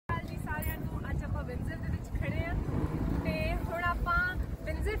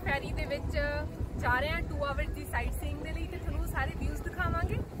Ferry ਦੇ ਵਿੱਚ ਜਾ ਰਹੇ ਹਾਂ 2 ਆਵਰ ਦੀ ਸਾਈਟ ਸੀਇੰਗ ਦੇ ਲਈ ਤੇ ਤੁਹਾਨੂੰ ਸਾਰੇ ਵਿਊਜ਼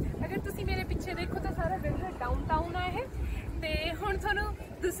ਦਿਖਾਵਾਂਗੇ। ਅਗਰ ਤੁਸੀਂ ਮੇਰੇ ਪਿੱਛੇ ਦੇਖੋ ਤਾਂ ਸਾਰਾ ਵਿੰਡਸਰ ਡਾਊਨਟਾਊਨ ਆ ਇਹ, ਤੇ ਹੁਣ ਤੁਹਾਨੂੰ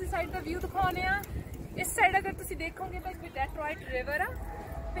ਦੂਸਰੀ ਸਾਈਡ ਦਾ ਵਿਊ ਦਿਖਾਉਂਦੇ ਆ। ਇਸ ਸਾਈਡ ਅਗਰ ਤੁਸੀਂ ਦੇਖੋਗੇ ਤਾਂ ਇੱਕ ਡੈਟਰੋਇਟ ਰਿਵਰ ਆ,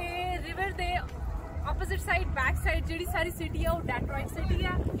 ਤੇ ਰਿਵਰ ਦੇ ਆਪੋਜ਼ਿਟ ਸਾਈਡ ਬੈਕ ਸਾਈਡ ਜਿਹੜੀ ਸਾਰੀ ਸਿਟੀ ਆ ਉਹ ਡੈਟਰੋਇਟ ਸਿਟੀ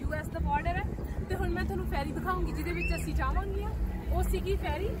ਆ, US ਦਾ ਬਾਰਡਰ ਹੈ। ਤੇ ਹੁਣ ਮੈਂ ਤੁਹਾਨੂੰ ਫੈਰੀ ਦਿਖਾਉਂਗੀ ਜਿਹਦੇ ਵਿੱਚ ਅਸੀਂ ਜਾਵਾਂਗੇ, ਉਹ ਸੀਗੀ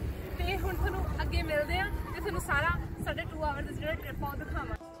ਫੈਰੀ। ਤੇ ਹੁਣ ਤੁਹਾਨੂੰ ਅੱਗੇ ਮਿਲਦੇ ਆ ਤੇ ਤੁਹਾਨੂੰ ਸਾਰਾ ਸਾਡਾ 2 ਆਵਰ ਦਾ ਜਿਹੜਾ ਟ੍ਰਿਪ ਆ ਉਹ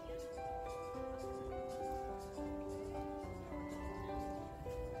ਦਿਖਾਵਾਂਗੇ।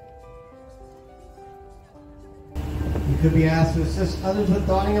 You could be asked to assist others with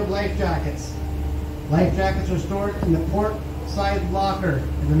donning of life jackets. Life jackets are stored in the port side locker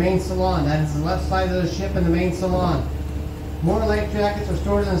in the main salon. That is the left side of the ship in the main salon. More life jackets are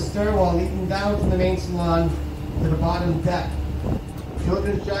stored in the stairwell leading down from the main salon to the bottom deck.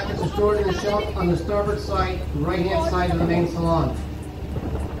 Children's jackets are stored in the shelf on the starboard side, the right-hand side of the main salon.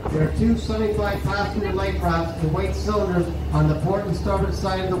 There are 2 75 passenger life rafts in white cylinders on the port and starboard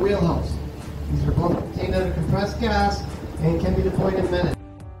side of the wheelhouse. These are both contained under compressed gas and can be deployed in minutes.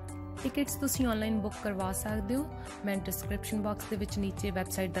 Tickets ਤੁਸੀਂ online book ਕਰਵਾ ਸਕਦੇ ਹੋ। ਮੈਂ description box ਦੇ ਵਿੱਚ ਨੀਚੇ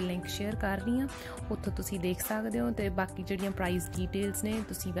website ਦਾ link share ਕਰ ਰਹੀ ਹਾਂ, ਉੱਥੋਂ ਤੁਸੀਂ ਦੇਖ ਸਕਦੇ ਹੋ। ਤੇ ਬਾਕੀ ਜਿਹੜੀਆਂ ਪ੍ਰਾਈਸ ਡਿਟੇਲਸ ਨੇ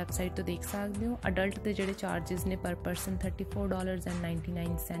ਤੁਸੀਂ ਵੈਬਸਾਈਟ ਤੋਂ ਦੇਖ ਸਕਦੇ ਹੋ। ਅਡਲਟ ਦੇ ਜਿਹੜੇ ਚਾਰजेस ਨੇ ਪਰ ਪਰਸਨ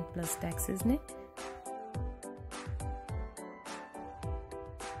 $34.99 ਪਲੱਸ ਟੈਕਸਿਸ ਨੇ।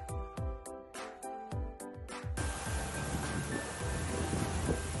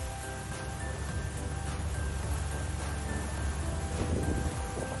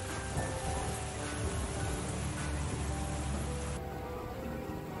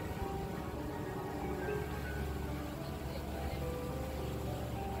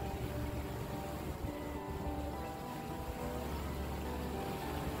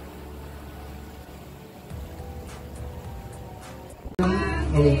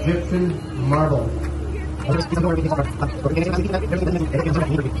 An Egyptian marble. Happy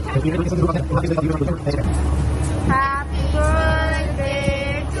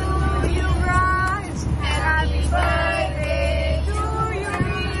birthday to you, Raj. Happy birthday to you.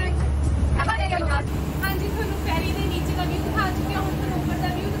 ਹਾਂਜੀ, ਤੁਹਾਨੂੰ ਫੈਰੀ ਦੇ ਨੀਚੇ ਦਾ ਵਿਊ ਦਿਖਾ ਚੁੱਕੇ ਹਾਂ, ਹੁਣ ਤੁਹਾਨੂੰ ਉੱਪਰ ਦਾ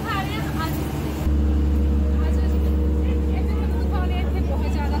ਵਿਊ ਦਿਖਾ ਰਹੇ ਹਾਂ। ਅੱਜ ਇੱਥੇ ਤੁਹਾਨੂੰ ਦਿਖਾਉਂਦੇ ਹਾਂ, ਇੱਥੇ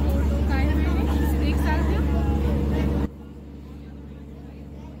ਬਹੁਤ ਜ਼ਿਆਦਾ ਹੋਰ ਲੋਕ ਆਏ ਹੋਏ ਨੇ, ਤੁਸੀਂ ਦੇਖ ਸਕਦੇ ਹੋ।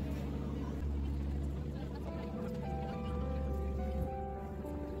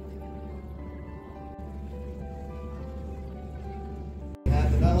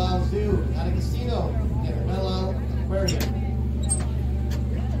 Zoo, not a casino, and the Belle Aquarium.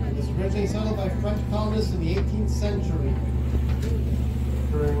 It was originally settled by French colonists in the 18th century.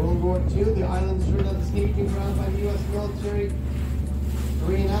 During World War II, the island served as a staging ground by the U.S. military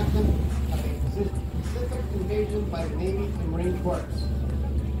for reenactment of a Pacific invasion by the Navy and Marine Corps.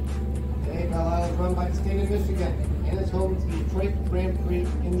 Today, Belle Isle is run by the state of Michigan and is home to the Detroit Grand Prix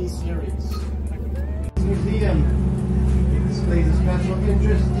Indy Series. Museum displays a special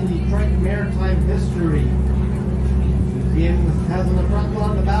interest in Detroit maritime history. The museum has on the front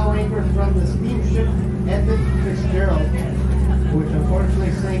lawn the bow anchor from the steamship Edmund Fitzgerald, which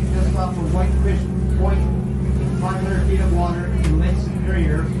unfortunately sank just off of Whitefish Point, 500 feet of water in Lake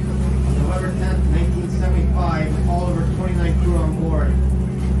Superior on November 10th, 1975, with all over 29 crew on board.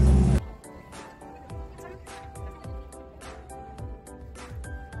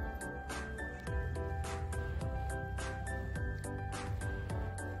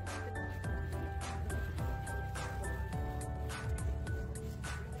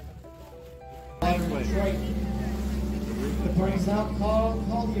 Detroit. The party is now called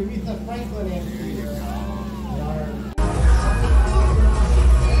the Aretha Franklin Amphitheater.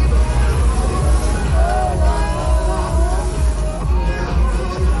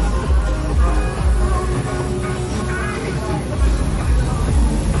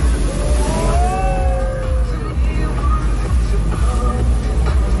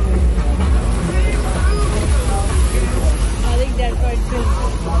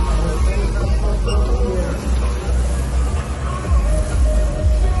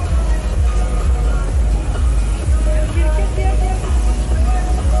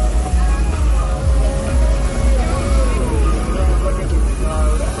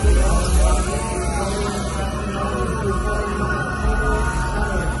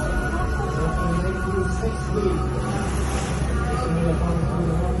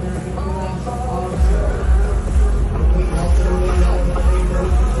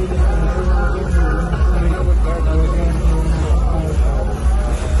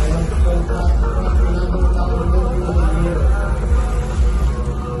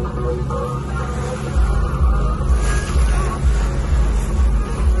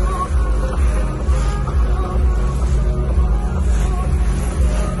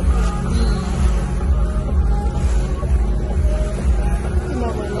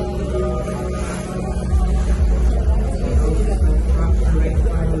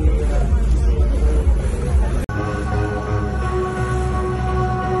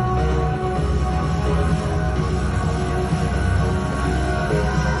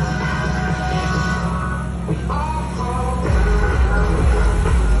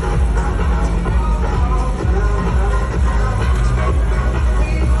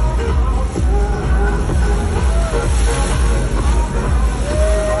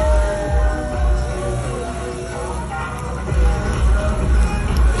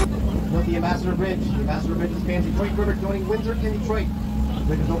 Ambassador Bridge spans Detroit River joining Windsor and Detroit. The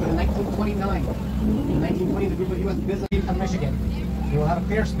bridge was opened in 1929. In 1920, the group of U.S. business of Michigan. It will have a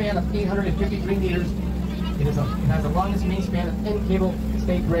fair span of 853 meters. It has the longest main span of any cable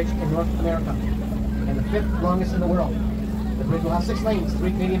stayed bridge in North America, and the 5th longest in the world. The bridge will have 6 lanes,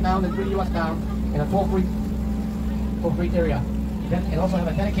 3 Canadian bound and 3 U.S. bound, in a toll-free area. It also have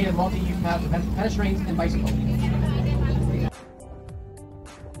a dedicated multi-use path for pedestrians and bicycles.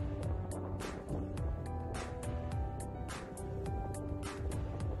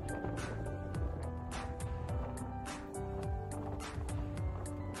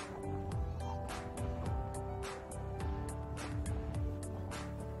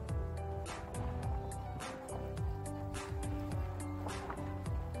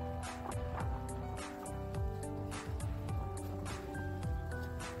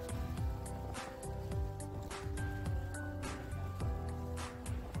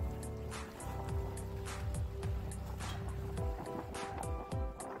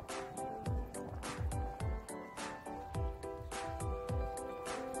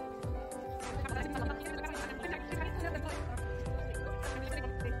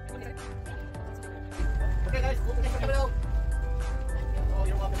 Okay guys, thanks for coming out. Oh,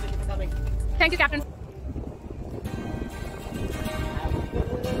 you're welcome. Thank you for coming. Thank you, Captain.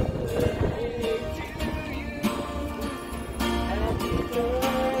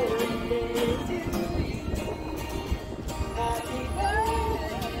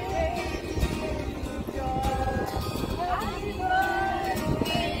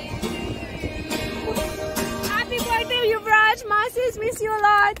 Happy birthday, Yuvraj. Masses, miss you a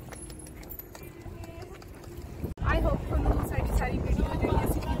lot. I hope ਤੁਹਾਨੂੰ ਸਾਡੀ ਸਾਰੀ video ਜਿਹੜੀ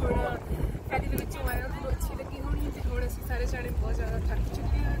ਅਸੀਂ ਹੁਣ ਪਹਿਲੀ ਦੇ ਵਿੱਚੋਂ ਆਇਆ ਤੁਹਾਨੂੰ ਅੱਛੀ ਲੱਗੀ ਹੋਣੀ ਤੇ ਹੁਣ ਅਸੀਂ ਸਾਰੇ ਜਾਣੇ ਬਹੁਤ ਜ਼ਿਆਦਾ ਥੱਕ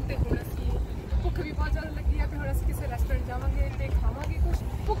ਚੁੱਕੇ ਹਾਂ ਤੇ ਹੁਣ ਅਸੀਂ ਭੁੱਖ ਵੀ ਬਹੁਤ ਜ਼ਿਆਦਾ ਲੱਗੀ ਆ ਤੇ ਹੁਣ ਅਸੀਂ ਕਿਸੇ ਰੈਸਟੋਰੈਂਟ ਜਾਵਾਂਗੇ ਤੇ ਖਾਵਾਂਗੇ ਕੁਝ।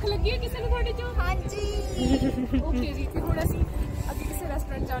 ਭੁੱਖ ਲੱਗੀ ਹੈ ਕਿਸੇ ਨੂੰ ਤੁਹਾਡੇ ਚੋਂ? ਹਾਂਜੀ। ਓਕੇ ਜੀ, ਤੇ ਹੁਣ ਅਸੀਂ ਅੱਗੇ ਕਿਸੇ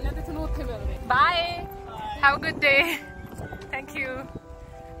ਰੈਸਟੋਰੈਂਟ ਜਾਣਾ ਤੇ ਤੁਹਾਨੂੰ ਉੱਥੇ ਮਿਲਦੇ। Bye, have a good day. Thank you.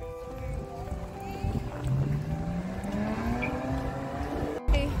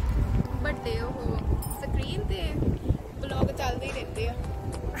 ਵੱਡੇ ਉਹ ਸਕਰੀਨ ਤੇ ਵਲੌਗ ਚੱਲਦੇ ਹੀ ਰਹਿੰਦੇ ਆ।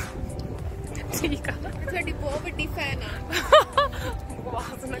 ਠੀਕ ਆ, ਤੁਹਾਡੀ ਬਹੁਤ ਵੱਡੀ ਫੈਨ ਆ।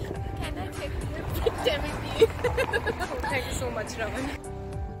 ਬਹੁਤ ਸੁਣਾ। Can I take your picture with you? Thank you so much, Raman.